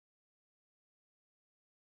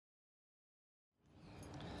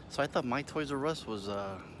So I thought my Toys R Us was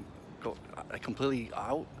completely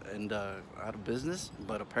out and out of business,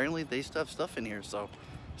 but apparently they still have stuff in here. So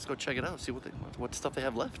let's go check it out, see what stuff they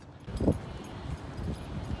have left.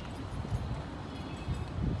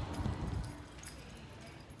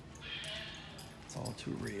 It's all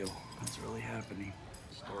too real. What's really happening?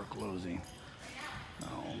 Store closing.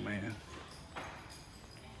 Oh man,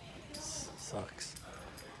 this sucks.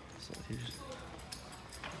 So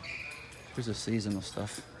here's the seasonal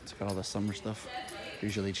stuff. It's got all the summer stuff.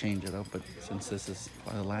 Usually change it up, but since this is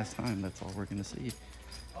probably the last time, that's all we're gonna see.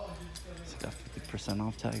 It's got 50%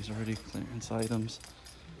 off tags already, clearance items,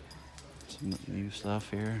 some new stuff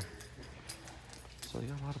here. So you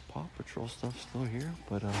got a lot of Paw Patrol stuff still here,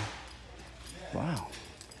 but wow.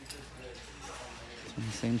 Some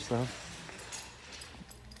of the same stuff.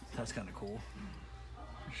 That's kind of cool.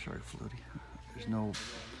 Shark Floaty. There's no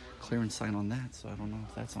clearance sign on that, so I don't know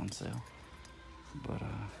if that's on sale. But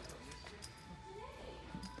look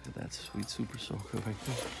at that sweet Super Soaker right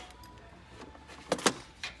there.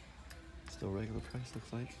 Still regular price,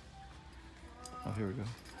 looks like. Oh, here we go.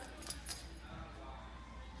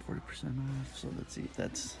 40% off. So let's see if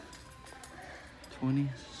that's 20.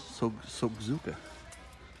 Soakzuka.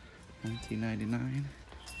 $19.99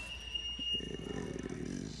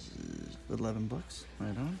 is 11 bucks.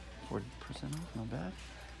 Right on. 40% off. Not bad.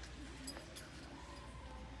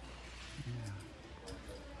 Yeah.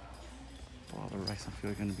 All the racks I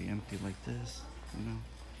feel are going to be empty like this. You know,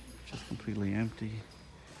 just completely empty.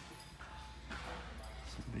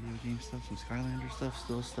 Some video game stuff, some Skylander stuff,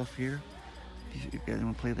 still stuff here. If you guys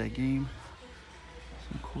want to play that game,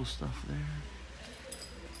 some cool stuff there.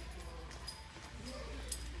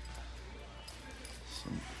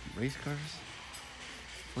 Some race cars,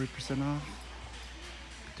 40% off.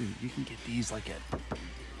 Dude, you can get these like at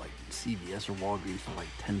CVS or Walgreens for like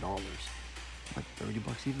 $10, like 30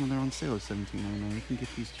 bucks. Even when they're on sale at $17.99, you can get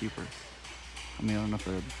these cheaper. I mean, I don't know if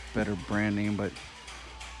they're a better brand name, but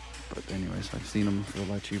anyways, I've seen them for a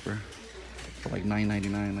lot cheaper, for like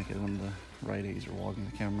 $9.99, like at one of the Rite Aids or Walgreens.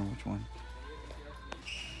 I can't remember which one.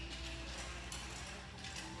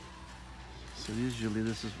 So usually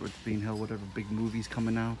this is what's being held, whatever big movies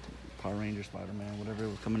coming out, Power Rangers, Spider-Man, whatever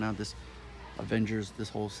was coming out. This Avengers, this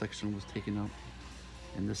whole section was taken up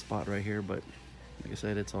in this spot right here. But like I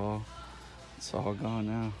said, it's all gone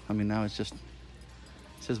now. I mean, now it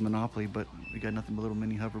says Monopoly, but we got nothing but little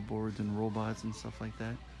mini hoverboards and robots and stuff like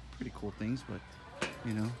that. Pretty cool things, but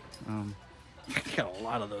you know, got a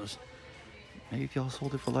lot of those. Maybe if y'all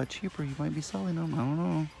sold it for a lot cheaper, you might be selling them. I don't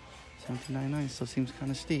know. $17.99 still seems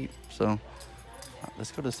kind of steep. So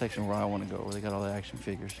let's go to the section where I want to go, where they got all the action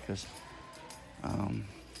figures, because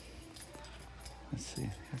let's see,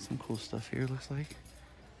 got some cool stuff here. Looks like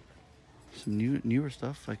some newer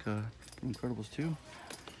stuff, like Incredibles 2.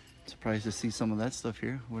 Surprised to see some of that stuff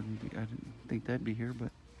here. I didn't think that'd be here,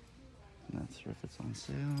 but I'm not sure if it's on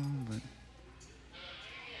sale. But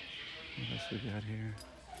what else we got here?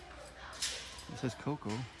 It says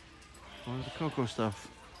Coco. What are the Coco stuff?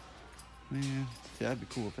 Man, yeah, that'd be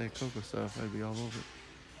cool if they had Coco stuff. I'd be all over it.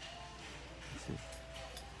 Let's see.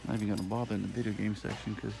 Not even gonna bother in the video game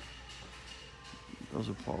section because those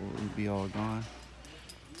will probably be all gone.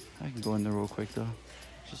 I can go in there real quick though,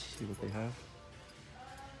 just to see what they have.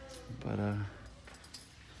 But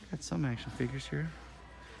got some action figures here.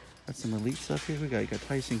 Got some Elite stuff here. We got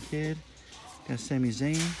Tyson Kidd. Got Sami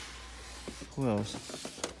Zayn. Who else?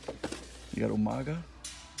 You got Umaga.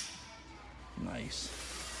 Nice.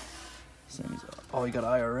 Oh, you got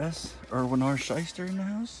IRS. Erwin R. Shyster in the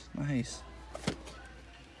house. Nice.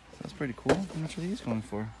 That's pretty cool. How much are these going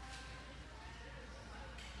for?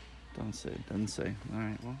 Don't say. Doesn't say. All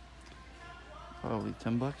right. Well, probably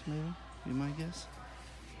 10 bucks maybe. You might guess.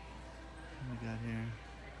 What we got here?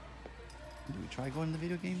 Do we try going to the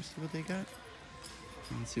video games? See what they got?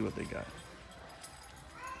 Let's see what they got.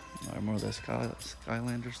 All right, more of that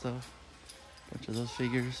Skylander stuff. Bunch of those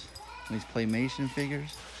figures. These Playmation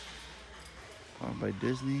figures. Powered by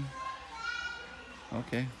Disney.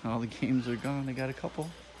 Okay, all the games are gone. They got a couple.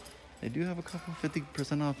 They do have a couple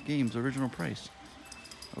 50% off games, original price.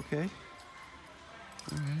 Okay.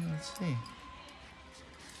 Alright, let's see.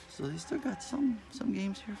 So they still got some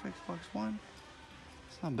games here for Xbox One.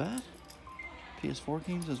 It's not bad. PS4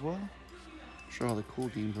 games as well. I'm sure all the cool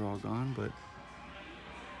games are all gone, but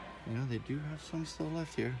you know, they do have some still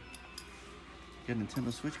left here. You got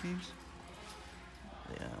Nintendo Switch games?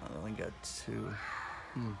 Yeah, I only got 2.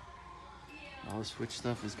 All the Switch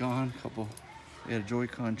stuff is gone. Couple. We got a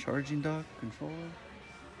Joy-Con charging dock, controller.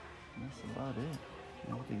 And that's about it.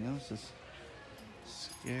 Everything else is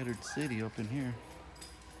scattered city up in here.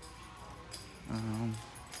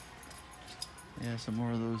 Yeah, some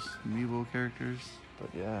more of those Amiibo characters. But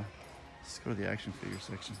yeah, let's go to the action figure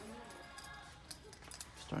section.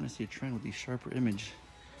 Starting to see a trend with these sharper image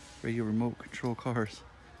radio remote control cars.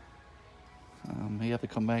 May have to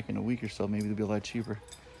come back in a week or so. Maybe they'll be a lot cheaper.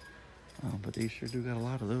 But they sure do got a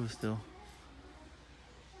lot of those still.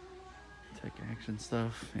 Tech action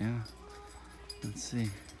stuff, yeah. Let's see.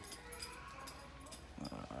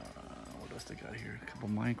 What else they got here? A couple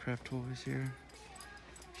Minecraft toys here.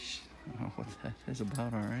 I don't know what that is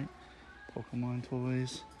about, alright. Pokemon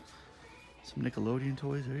toys. Some Nickelodeon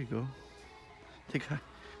toys, there you go. They got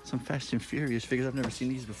some Fast and Furious figures. I've never seen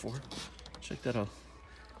these before. Check that out.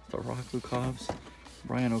 The Rock, Luke Hobbs,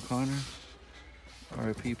 Brian O'Connor,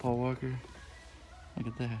 R.I.P. Paul Walker. Look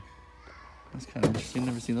at that. That's kind of interesting.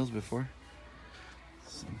 Never seen those before.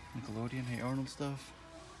 Some Nickelodeon, Hey Arnold stuff.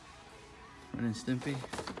 Ren and Stimpy.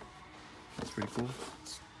 That's pretty cool.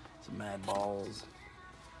 Some Mad Balls.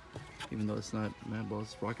 Even though it's not Mad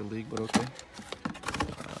Balls, it's Rocket League, but okay.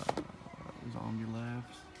 Zombie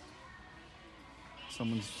Labs.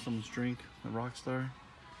 Someone's drink, a Rockstar.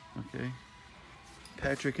 Okay.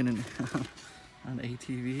 Patrick and an on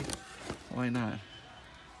ATV. Why not?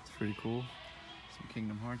 It's pretty cool. Some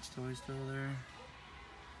Kingdom Hearts toys still there.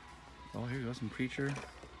 Oh, here you go, some Preacher.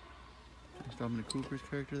 There's Dominic Cooper's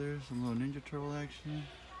character there. Some little Ninja Turtle action.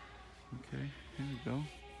 Okay, here we go.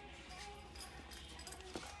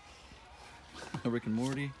 Rick and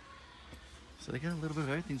Morty. So they got a little bit of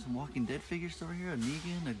everything. Some Walking Dead figures over here. A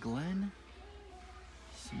Negan, a Glenn.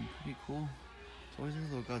 Some pretty cool toys there.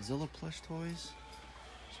 Little Godzilla plush toys.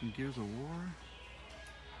 Some Gears of War.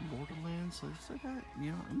 Borderlands. So they still got,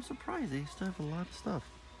 you know, I'm surprised they still have a lot of stuff.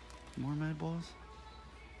 More Mad Balls.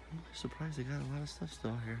 I'm surprised they got a lot of stuff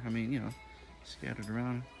still here. I mean, you know, scattered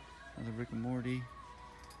around. Another Rick and Morty.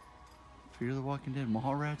 Fear the Walking Dead.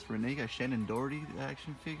 Mallrats. Renee got Shannon Doherty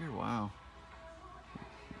action figure. Wow.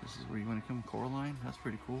 This is where you want to come. Coraline. That's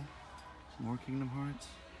pretty cool. Some more Kingdom Hearts.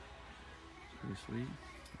 Pretty sweet.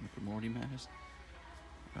 Rick and Morty mask.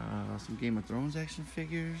 Some Game of Thrones action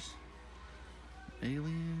figures.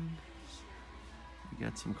 Aliens. We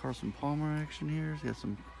got some Carson Palmer action here. We got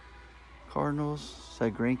some Cardinals. Cy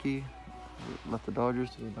Greinke left the Dodgers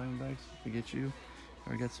to the Diamondbacks. Forget you.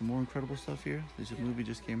 I got some more incredible stuff here. This movie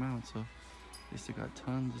just came out, so they still got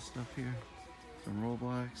tons of stuff here. Some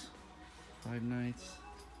Roblox, Five Nights,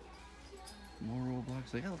 more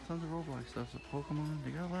Roblox. They got tons of Roblox stuff. So Pokemon,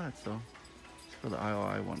 they got a lot. So it's for the aisle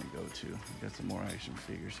I want to go to. We got some more action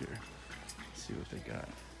figures here. Let's see what they got.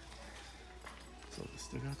 So they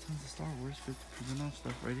still got tons of Star Wars 50% off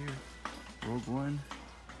stuff right here. Rogue One.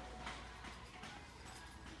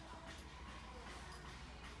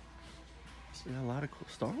 So yeah, a lot of cool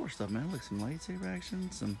Star Wars stuff, man. Like some lightsaber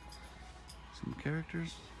action, some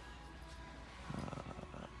characters,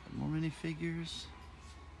 more minifigures.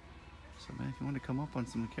 So man, if you want to come up on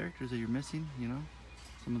some characters that you're missing, you know,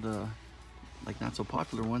 some of the like not so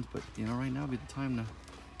popular ones, but you know, right now would be the time to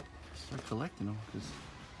start collecting them because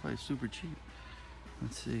probably super cheap.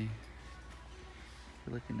 Let's see.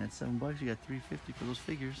 You're looking at $7. You got $3.50 for those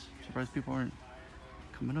figures. Surprised people aren't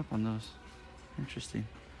coming up on those. Interesting.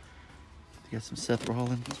 You got some Seth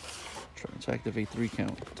Rollins. Trying to activate 3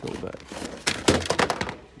 count. Till back.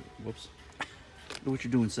 Whoops. Look what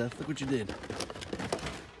you're doing, Seth. Look what you did.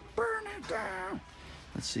 Burn it down.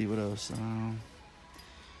 Let's see what else. We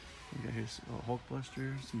got here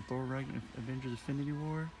Hulkbuster, some Thor Ragnarok, Avengers Infinity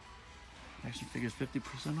War. Action figures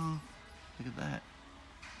 50% off. Look at that.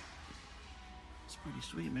 It's pretty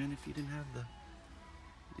sweet, man. If you didn't have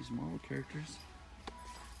these Marvel characters,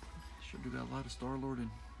 sure do got a lot of Star-Lord and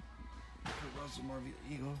Russell Marvel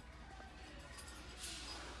Ego.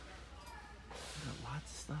 Got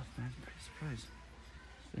lots of stuff, man. Pretty surprised.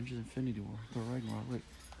 Avengers Infinity War, Thor Ragnarok. Look,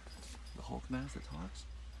 the Hulk mask that talks.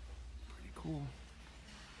 Pretty cool.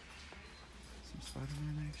 Some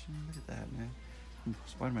Spider-Man action. Look at that, man.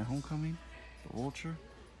 Spider-Man Homecoming. The Vulture.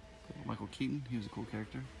 Michael Keaton. He was a cool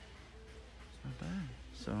character. It's not bad.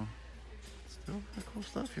 So, still got cool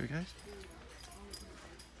stuff here, guys.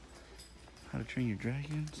 How to Train Your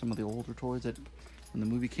Dragon. Some of the older toys that when the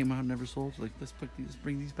movie came out never sold. So like, let's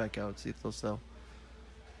bring these back out. See if they'll sell.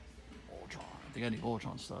 Ultron. If they got any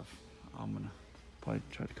Ultron stuff, I'm gonna probably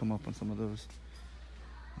try to come up on some of those.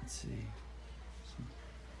 Let's see.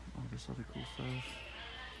 All this other cool stuff.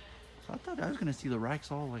 So I thought I was gonna see the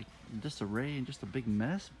racks all like disarray and just a big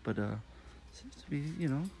mess, but seems to be, you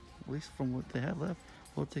know, at least from what they had left,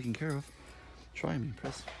 well taken care of. Try me.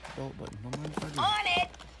 Press the belt button. Don't mind if I do. On it.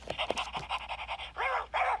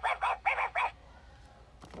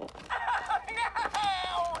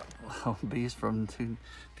 Beast from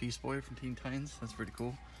Beast Boy from Teen Titans. That's pretty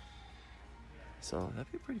cool. So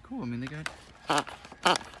that'd be pretty cool. I mean, they got, oh,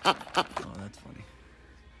 that's funny.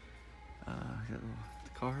 Got the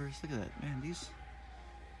cars, look at that. Man, these,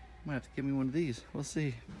 might have to give me one of these. We'll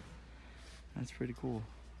see. That's pretty cool.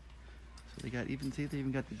 So they got, even, see, they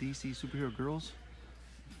even got the DC superhero girls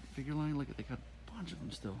figure line. Look at, they got a bunch of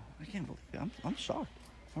them still. I can't believe it. I'm shocked.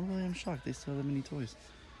 I really am shocked they still have that many toys.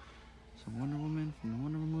 So Wonder Woman, from the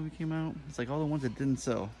Wonder Woman movie came out. It's like all the ones that didn't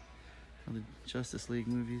sell. All the Justice League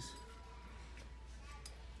movies.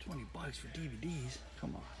 $20 for DVDs.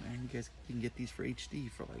 Come on, man. You guys can get these for HD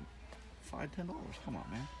for like $5, $10. Come on,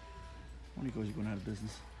 man. When he goes, you're going out of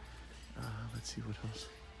business. Let's see what else.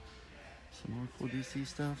 Some more cool DC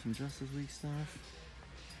stuff, some Justice League stuff.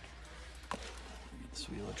 Get the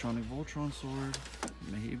sweet electronic Voltron sword.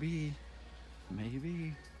 Maybe.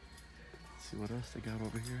 Maybe. Let's see what else they got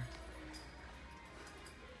over here.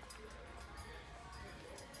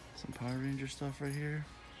 Some Power Ranger stuff right here.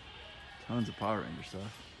 Tons of Power Ranger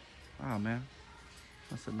stuff. Wow, man.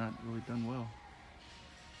 Must have not really done well.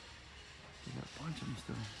 They got a bunch of them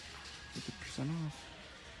still. 50% off.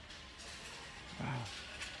 Wow.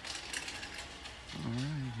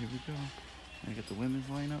 Alright, here we go. I got the women's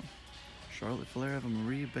lineup. Charlotte Flair, Eva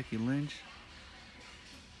Marie, Becky Lynch,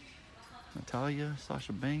 Natalya,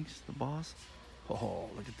 Sasha Banks, the boss. Oh,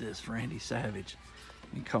 look at this, Randy Savage.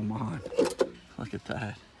 I mean, come on. Look at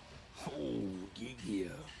that. Oh, yeah.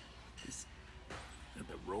 This,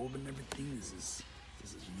 the robe and everything, this is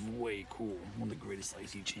way cool. One of the greatest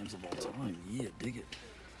IC champs of all time. Yeah, dig it.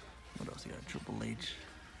 What else? You got Triple H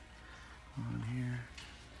on here.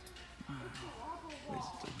 What is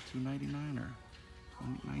it, $2.99 or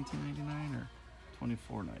 $19.99 or $24.99?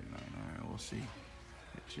 All right, we'll see.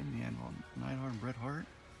 Got Jimmy Anvil, Neidhart, and Bret Hart.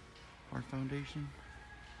 Hart Foundation.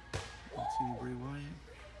 Let's see Bray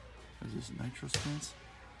Wyatt. Is this Nitro Spence?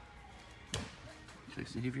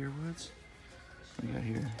 Xavier Woods. What do you got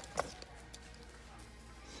here?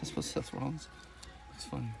 Is this what Seth Rollins? Looks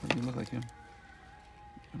funny. Doesn't even look like him.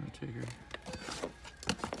 Undertaker.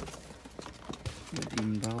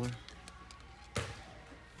 Demon Balor.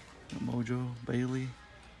 Mojo, Bailey.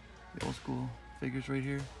 The old school figures right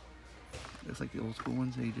here. Looks like the old school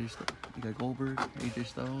ones. AJ Styles. We got Goldberg, AJ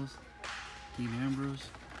Styles, Dean Ambrose.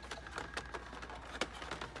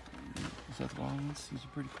 Seth Rollins. These are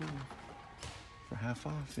pretty cool. For half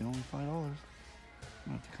off, only $5. I'm gonna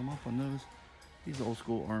have to come up on those. These are old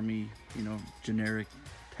school army, you know, generic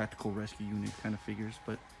tactical rescue unit kind of figures,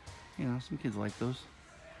 but you know, some kids like those.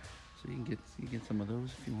 So you can get some of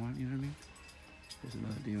those if you want, you know what I mean? There's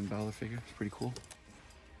another Demon Balor figure. It's pretty cool.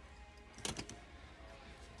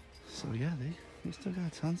 So yeah, they still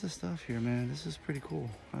got tons of stuff here, man. This is pretty cool.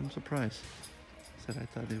 I'm surprised. I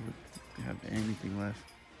thought they would have anything left.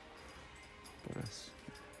 But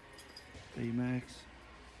Baymax,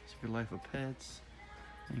 Secret Life of Pets,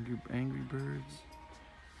 Angry Birds.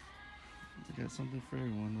 They got something for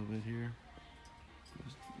everyone a little bit here.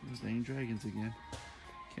 There's Dane Dragons again.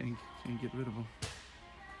 Can't get rid of them.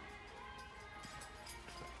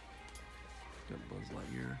 Got Buzz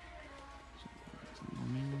Lightyear. Some more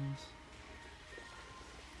minions.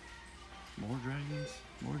 More dragons.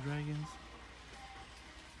 More dragons.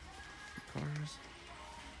 Cars.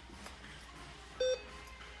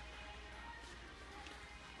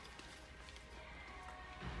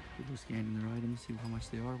 People scanning their items, see how much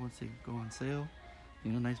they are once they go on sale.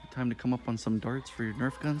 You know, nice time to come up on some darts for your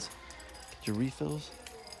Nerf guns. Get your refills.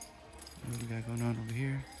 What do we got going on over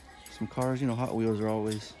here? Some cars, you know, Hot Wheels are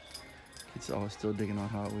always, it's always still digging on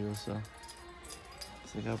Hot Wheels, so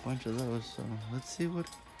I got a bunch of those. So let's see what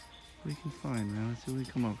we can find, man. Let's see what we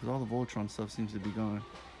come up, because all the Voltron stuff seems to be gone.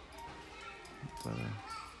 But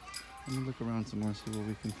let me look around some more, see what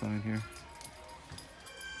we can find here.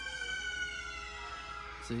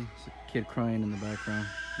 See, it's a kid crying in the background.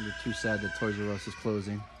 They're too sad that Toys R Us is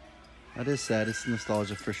closing. That is sad. It's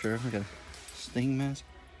nostalgia for sure. Look at a Sting mask.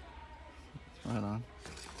 Right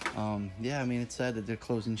on. Yeah, I mean, it's sad that they're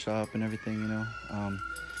closing shop and everything, you know.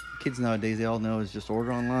 Kids nowadays, they all know is just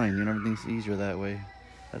order online. You know, everything's easier that way.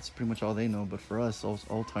 That's pretty much all they know. But for us,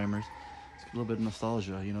 old timers, it's a little bit of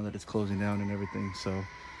nostalgia, you know, that it's closing down and everything. So,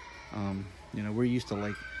 you know, we're used to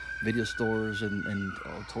like video stores and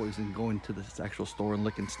toys and going to the actual store and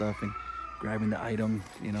looking stuff and grabbing the item,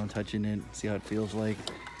 you know, touching it, see how it feels like,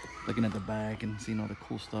 looking at the back and seeing all the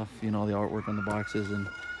cool stuff, you know, all the artwork on the boxes, and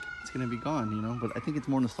it's gonna be gone, you know. But I think it's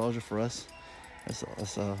more nostalgia for us as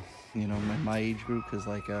you know, my age group, because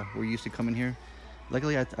like we're used to coming here.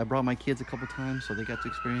 Luckily I brought my kids a couple times, so they got to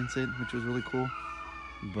experience it, which was really cool.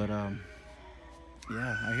 But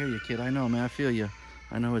yeah, I hear you, kid. I know, man. I feel you.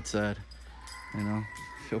 I know it's sad, you know.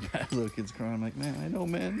 feel bad. Little kids crying. I'm like, man, I know,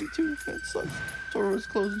 man. Me too. That sucks. Toro's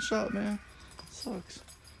closing shop, man. It sucks.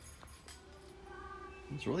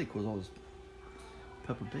 It's really cool. All this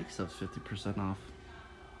Peppa Big stuff's 50% off.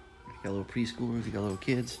 You got little preschoolers, you got little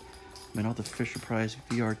kids. I mean, all the Fisher Price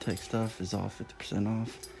VR Tech stuff is all 50%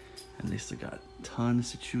 off. And they still got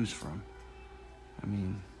tons to choose from. I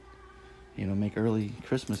mean, you know, make early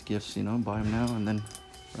Christmas gifts, you know, buy them now and then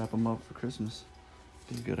wrap them up for Christmas.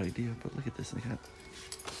 Be a good idea, but look at this. They got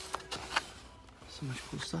so much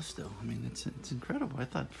cool stuff still. I mean, it's incredible. I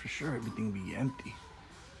thought for sure everything would be empty.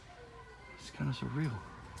 It's kind of surreal.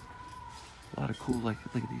 A lot of cool, like,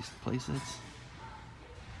 look at these play sets.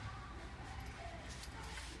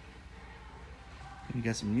 And you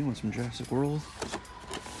got some new ones from Jurassic World.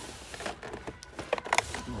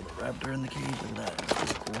 Oh, the raptor in the cage. Look at that.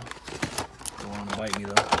 That's cool. Don't want to bite me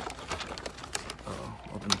though.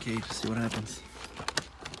 Uh-oh. Open the cage to see what happens.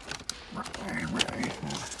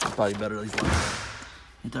 It's probably better these lines.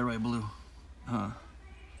 Ain't that right, Blue? Huh?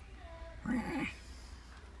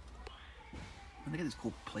 Look at these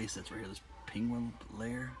cool play sets right here. This penguin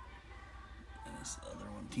lair. And this other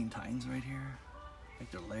one, Teen Titans right here.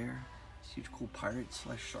 Like their lair. This huge cool pirate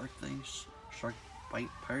 / shark thing. Shark bite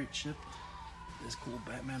pirate ship. This cool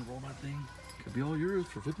Batman robot thing. Could be all yours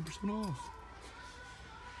for 50% off.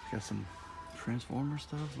 Got some Transformer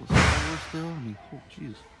stuff. Little Star Wars still. I mean, oh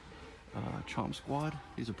jeez. Chomp Squad.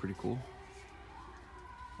 These are pretty cool.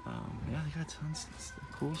 Yeah, they got tons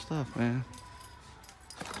of cool stuff, man.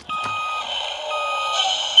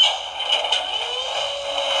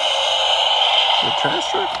 The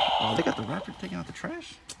trash truck? Oh, they got the raptor taking out the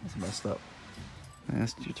trash? That's messed up. Man,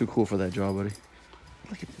 you're too cool for that job, buddy.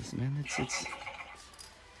 Look at this, man. It's...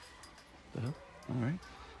 The hell? Alright.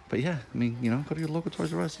 But yeah, I mean, you know, go to your local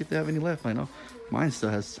Toys R Us, see if they have any left. I know mine still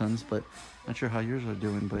has tons, but not sure how yours are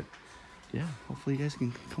doing. But yeah, hopefully you guys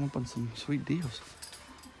can come up on some sweet deals.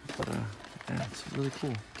 But yeah, it's really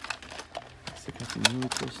cool. They got some really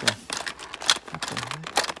cool stuff. What the heck?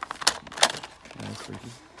 Yeah,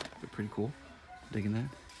 that's pretty cool. Digging that.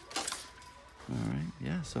 Alright,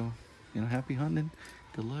 yeah, so, you know, happy hunting.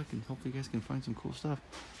 Good luck, and hopefully you guys can find some cool stuff.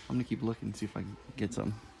 I'm gonna keep looking and see if I can get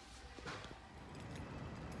some.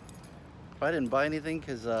 I didn't buy anything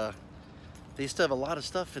because they still have a lot of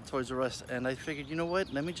stuff at Toys R Us, and I figured, you know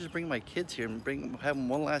what, let me just bring my kids here and have them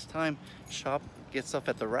one last time, shop, get stuff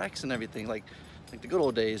at the racks and everything, like the good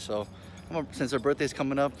old days. So since their birthday's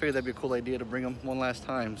coming up, I figured that'd be a cool idea to bring them one last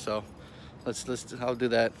time. So I'll do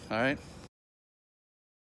that. All right.